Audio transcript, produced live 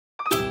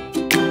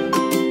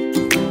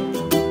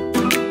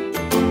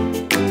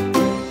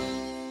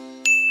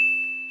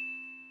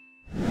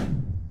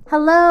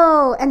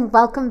Hello and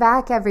welcome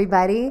back,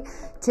 everybody.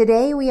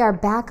 Today we are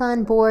back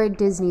on board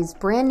Disney's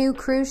brand new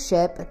cruise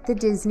ship, the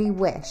Disney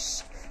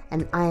Wish.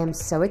 And I am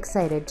so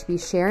excited to be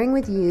sharing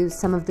with you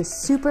some of the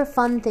super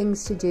fun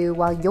things to do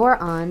while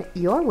you're on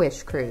your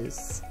Wish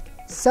cruise.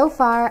 So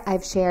far,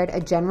 I've shared a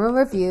general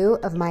review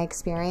of my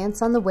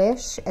experience on the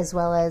Wish, as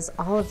well as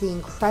all of the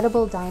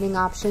incredible dining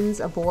options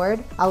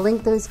aboard. I'll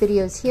link those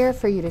videos here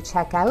for you to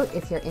check out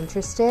if you're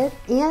interested.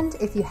 And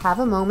if you have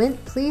a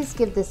moment, please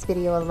give this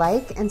video a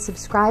like and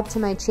subscribe to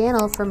my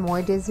channel for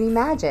more Disney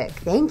magic.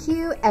 Thank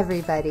you,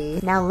 everybody.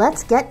 Now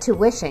let's get to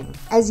wishing.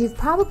 As you've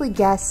probably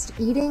guessed,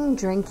 eating,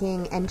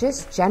 drinking, and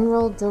just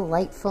general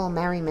delightful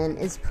merriment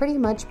is pretty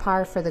much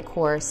par for the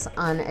course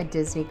on a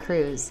Disney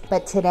cruise.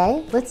 But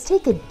today, let's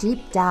take a deep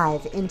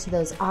dive into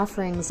those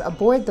offerings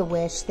aboard the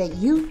Wish that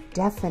you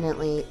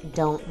definitely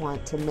don't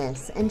want to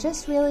miss and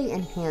just really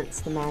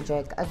enhance the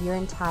magic of your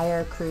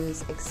entire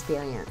cruise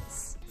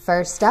experience.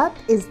 First up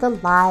is the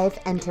live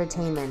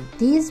entertainment.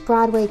 These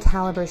Broadway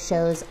caliber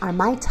shows are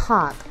my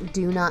top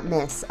do not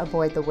miss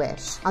aboard the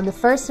Wish. On the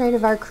first night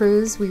of our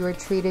cruise, we were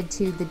treated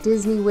to the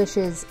Disney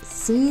Wish's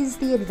Seize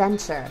the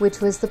Adventure,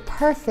 which was the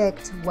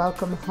perfect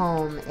welcome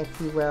home,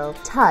 if you will,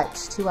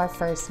 touch to our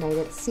first night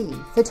at sea.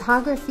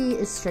 Photography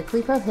is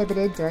strictly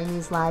prohibited during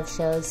these live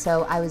shows,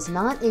 so I was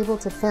not able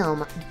to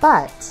film,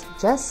 but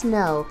just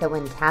know that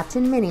when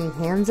Captain Minnie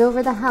hands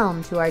over the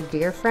helm to our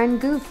dear friend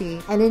Goofy,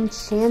 an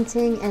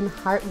enchanting and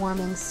heartwarming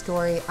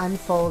story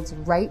unfolds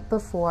right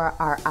before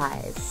our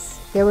eyes.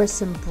 There were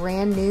some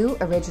brand new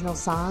original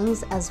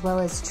songs as well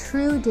as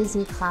true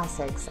Disney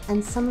classics,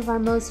 and some of our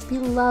most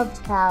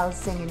beloved pals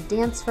sing and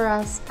dance for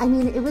us. I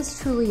mean, it was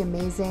truly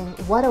amazing.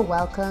 What a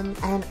welcome,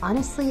 and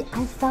honestly,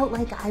 I felt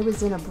like I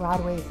was in a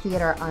Broadway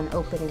theater on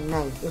opening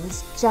night. It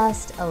was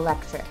just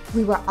electric.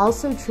 We were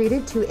also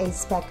treated to a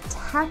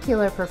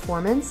spectacular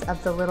performance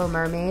of The Little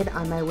Mermaid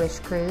on my Wish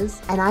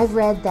cruise, and I've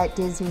read that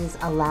Disney's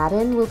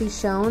Aladdin will be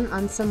shown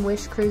on some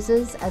Wish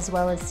cruises, as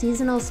well as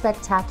seasonal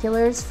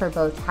spectaculars for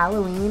both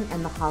Halloween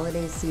and the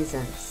holiday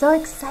season. So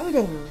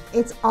exciting!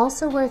 It's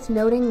also worth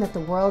noting that the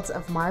worlds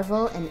of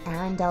Marvel and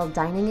Arendelle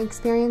dining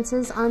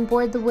experiences on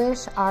board the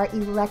Wish are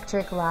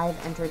electric live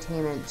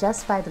entertainment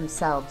just by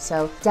themselves,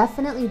 so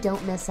definitely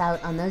don't miss out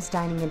on those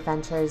dining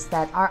adventures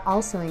that are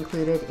also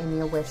included in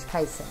your Wish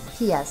pricing.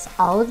 P.S.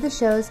 All of the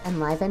shows and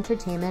live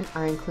entertainment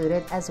are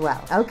included as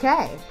well.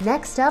 Okay,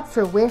 next up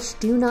for Wish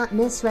Do Not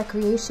Miss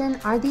Recreation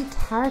are the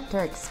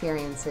character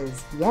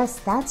experiences. Yes,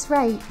 that's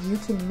right, you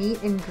can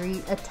meet and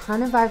greet a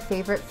ton of our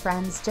favorite friends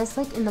just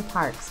like in the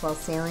parks while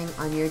sailing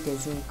on your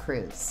Disney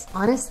cruise.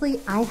 Honestly,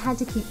 I had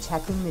to keep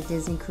checking the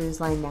Disney Cruise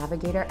Line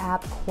Navigator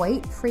app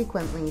quite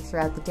frequently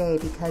throughout the day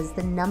because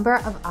the number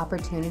of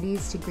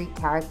opportunities to greet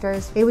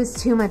characters, it was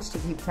too much to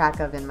keep track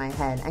of in my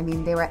head. I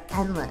mean, they were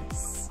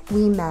endless.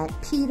 We met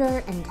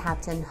Peter and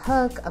Captain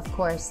Hook, of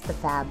course the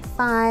Fab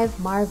Five,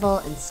 Marvel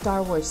and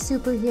Star Wars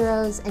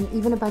superheroes, and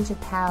even a bunch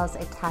of pals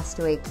at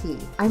Castaway Cay.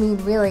 I mean,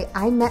 really,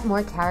 I met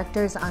more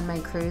characters on my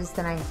cruise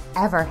than I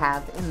ever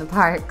have in the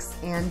parks,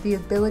 and the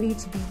ability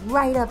to be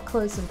right up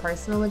close and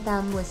personal with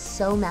them was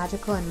so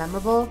magical and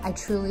memorable, I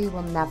truly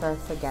will never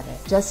forget it.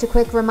 Just a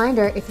quick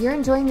reminder, if you're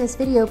enjoying this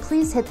video,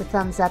 please hit the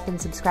thumbs up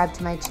and subscribe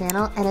to my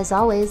channel, and as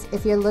always,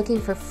 if you're looking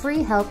for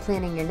free help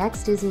planning your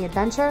next Disney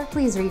adventure,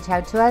 please reach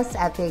out to us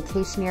at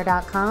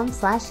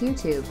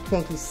vacationeer.com/YouTube.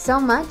 Thank you so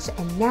much,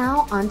 and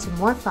now on to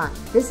more fun.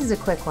 This is a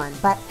quick one,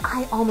 but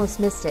I almost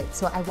missed it,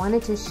 so I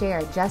wanted to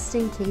share just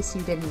in case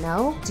you didn't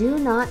know. Do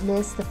not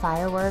miss the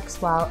fireworks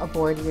while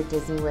aboard your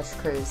Disney Wish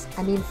cruise.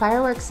 I mean,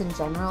 fireworks in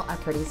general are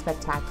pretty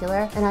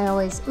spectacular, and I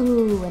always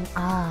ooh and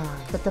ah,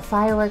 but the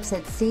fireworks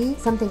at sea,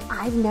 something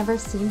I've never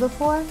seen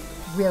before,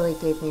 really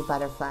gave me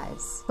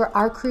butterflies. For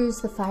our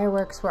cruise, the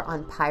fireworks were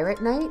on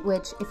Pirate Night,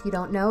 which, if you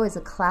don't know, is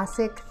a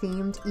classic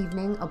themed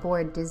evening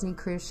aboard Disney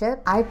cruise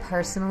ship. I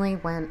personally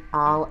went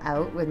all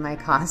out with my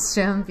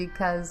costume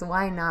because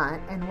why not?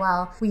 And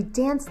while we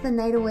danced the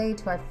night away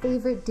to our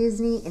favorite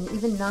Disney and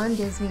even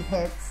non-Disney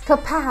hits,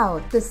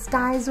 kapow! The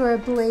skies were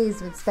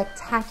ablaze with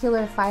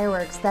spectacular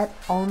fireworks that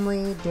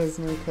only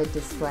Disney could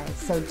display,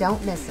 so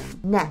don't miss them.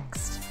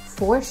 Next,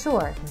 for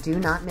sure, do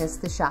not miss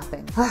the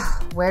shopping.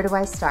 Where do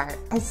I start?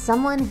 As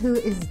someone who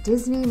is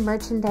Disney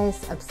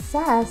merchandise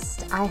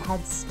obsessed, I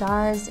had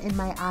stars in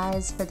my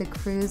eyes for the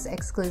cruise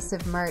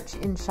exclusive merch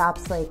in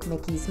shops like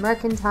Mickey's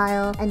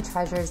Mercantile and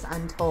Treasures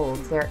Untold.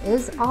 There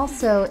is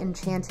also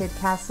Enchanted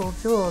Castle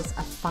Jewels,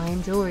 a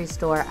fine jewelry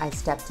store I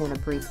stepped in a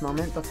brief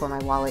moment before my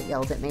wallet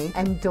yelled at me,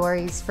 and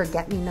Dory's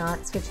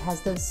Forget-Me-Nots, which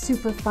has those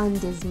super fun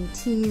Disney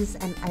teas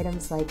and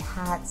items like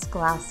hats,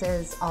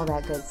 glasses, all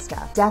that good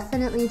stuff.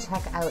 Definitely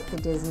check out the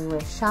Disney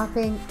Wish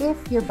shopping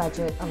if your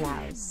budget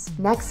allows.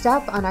 Next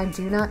up on our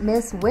do not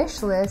miss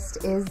wish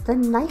list is the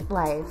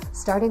nightlife,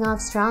 starting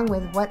off strong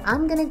with what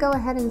I'm gonna go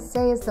ahead and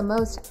say is the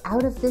most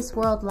out of this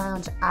world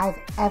lounge I've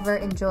ever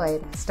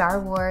enjoyed, Star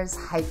Wars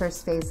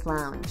Hyperspace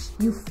Lounge.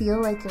 You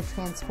feel like you're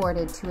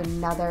transported to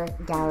another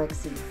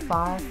galaxy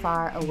far,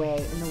 far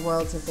away in the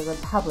worlds of the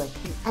Republic,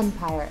 the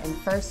Empire, and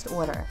First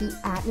Order. The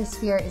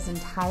atmosphere is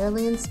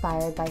entirely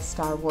inspired by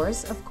Star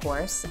Wars, of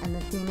course, and the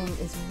theming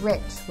is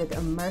rich with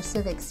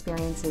immersive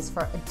experiences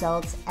for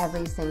adults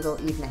every single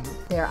evening.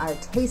 There are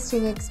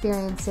tasting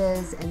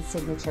experiences and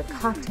signature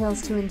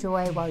cocktails to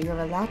enjoy while you're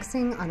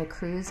relaxing on a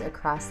cruise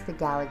across the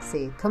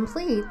galaxy,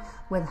 complete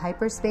with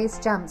hyperspace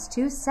jumps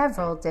to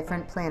several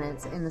different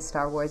planets in the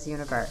Star Wars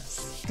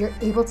universe. You're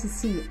able to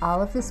see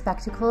all of the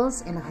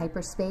spectacles in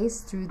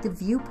hyperspace through the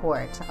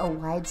viewport, a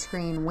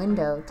widescreen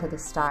window to the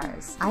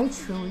stars. I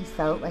truly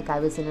felt like I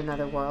was in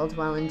another world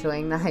while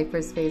enjoying the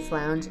Hyperspace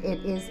Lounge.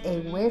 It is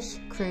a Wish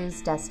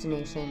cruise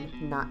destination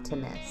not to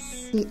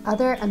miss. The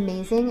other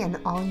amazing and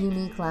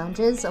all-unique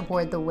lounges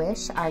aboard the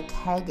Wish are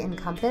Keg and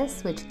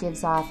Compass, which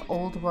gives off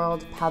old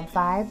world pub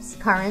vibes,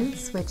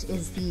 Currents, which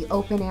is the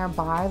open-air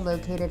bar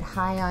located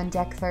high on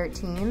Deck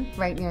 13,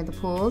 right near the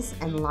pools,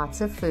 and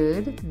lots of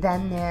food.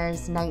 Then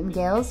there's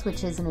Nightingales,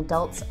 which is an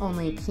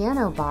adults-only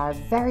piano bar,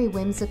 very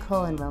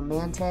whimsical and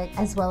romantic,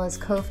 as well as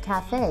Cove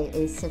Cafe,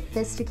 a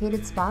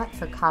sophisticated spot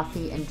for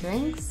coffee and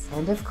drinks.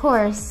 And of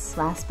course,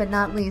 last but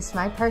not least,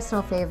 my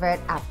personal favorite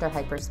after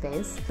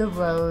Hyperspace, the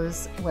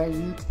Rose, where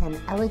you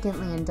can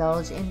elegantly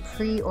indulge in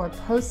pre- or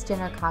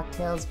post-dinner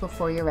cocktails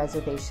before your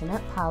reservation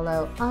at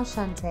Palo,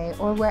 Enchante,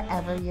 or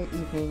wherever your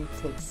evening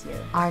takes you.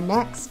 Our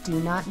next do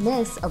not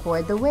miss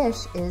aboard the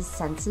Wish is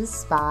Senses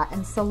Spa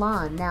and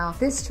Salon. Now,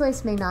 this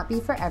choice may not be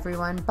for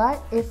everyone,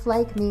 but if,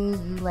 like me,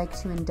 you like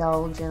to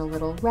indulge in a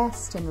little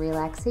rest and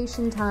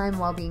relaxation time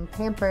while being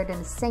pampered in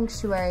a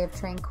sanctuary of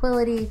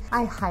tranquility,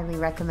 I highly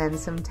recommend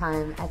some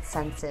time at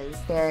Senses.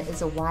 There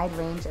is a wide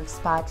range of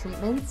spa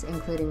treatments,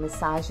 including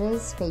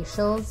massages,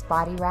 facials,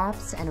 body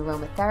wraps, and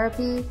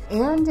aromatherapy.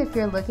 And if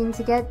you're looking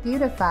to get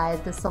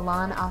beautified, the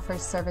salon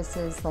offers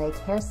services like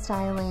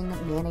hairstyling,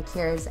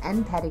 manicures,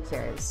 and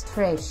pedicures.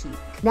 Très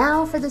chic.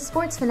 Now, for the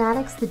sports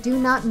fanatics, the do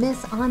not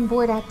miss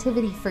onboard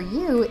activity for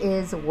you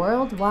is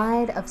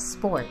Worldwide of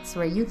Sports,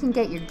 where you can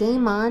get your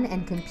game on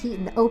and compete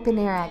in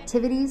open-air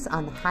activities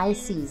on the high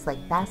seas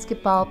like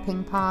basketball,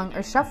 ping pong,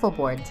 or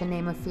shuffleboard, to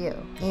name a few.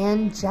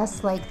 And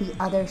just like the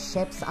other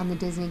ships on the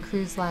Disney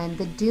Cruise Line,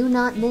 the do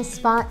not miss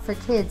spot for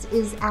kids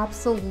is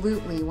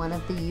absolutely one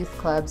of the youth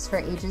clubs for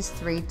ages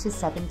 3 to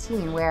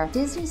 17, where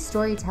Disney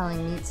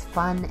storytelling meets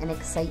fun and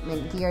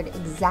excitement geared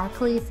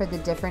exactly for the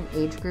different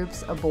age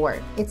groups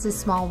aboard. It's a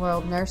Small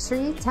World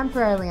nursery,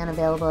 temporarily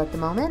unavailable at the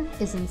moment,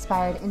 is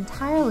inspired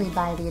entirely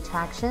by the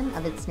attraction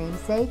of its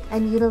namesake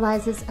and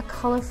utilizes a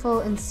colorful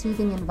and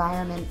soothing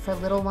environment for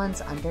little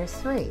ones under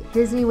 3.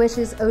 Disney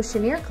Wish's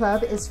Oceaneer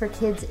Club is for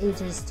kids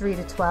ages 3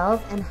 to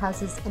 12 and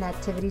houses an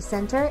activity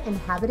center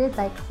inhabited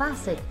by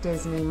classic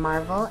Disney,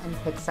 Marvel, and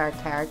Pixar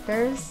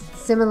characters.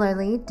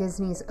 Similarly,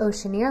 Disney's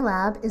Oceaneer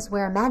Lab is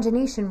where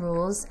imagination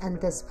rules,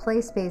 and this play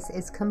space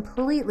is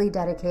completely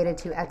dedicated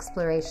to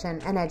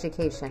exploration and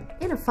education,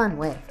 in a fun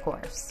way, of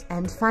course.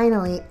 And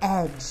finally,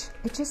 Edge.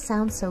 It just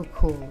sounds so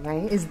cool,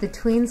 right? Is the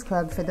Tweens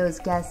Club for those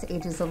guests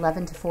ages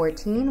 11 to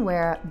 14,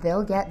 where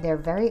they'll get their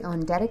very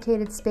own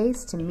dedicated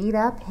space to meet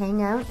up,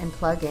 hang out, and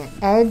plug in.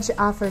 Edge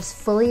offers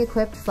fully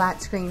equipped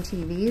flat-screen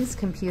TVs,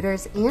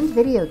 computers, and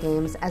video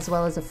games, as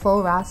well as a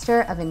full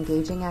roster of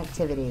engaging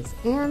activities.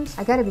 And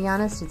I gotta be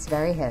honest, it's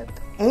very hip.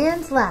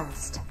 And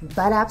last,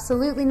 but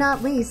absolutely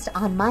not least,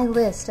 on my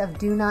list of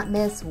do not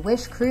miss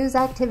Wish Cruise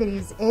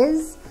activities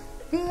is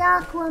the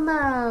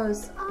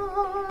Aquamouse.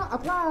 Oh,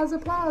 applause,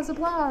 applause,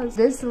 applause.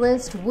 This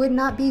list would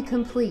not be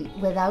complete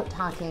without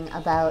talking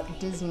about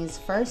Disney's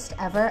first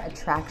ever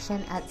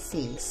attraction at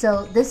sea.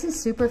 So this is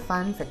super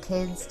fun for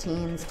kids,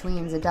 teens,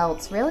 tweens,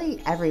 adults,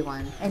 really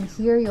everyone. And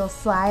here you'll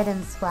slide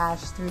and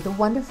splash through the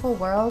wonderful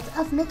world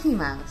of Mickey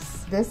Mouse.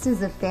 This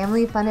is a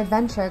family fun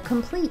adventure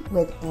complete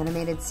with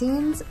animated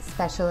scenes,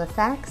 special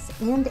effects,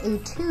 and a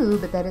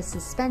tube that is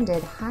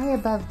suspended high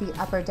above the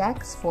upper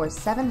decks for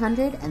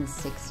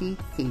 760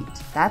 feet.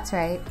 That's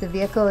right, the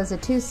vehicle is a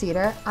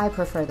two-seater, I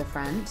prefer the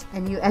front,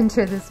 and you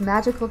enter this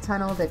magical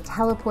tunnel that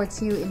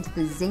teleports you into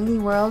the zany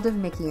world of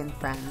Mickey and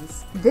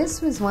Friends.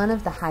 This was one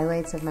of the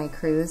highlights of my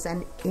cruise,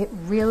 and it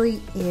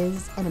really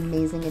is an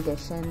amazing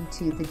addition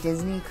to the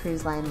Disney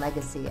Cruise Line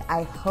legacy.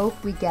 I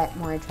hope we get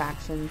more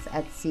attractions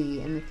at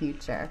sea in the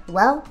future.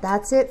 Well,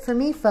 that's it for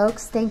me,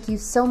 folks. Thank you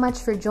so much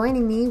for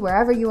joining me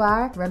wherever you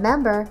are.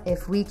 Remember,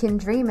 if we can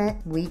dream it,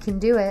 we can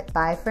do it.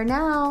 Bye for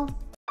now.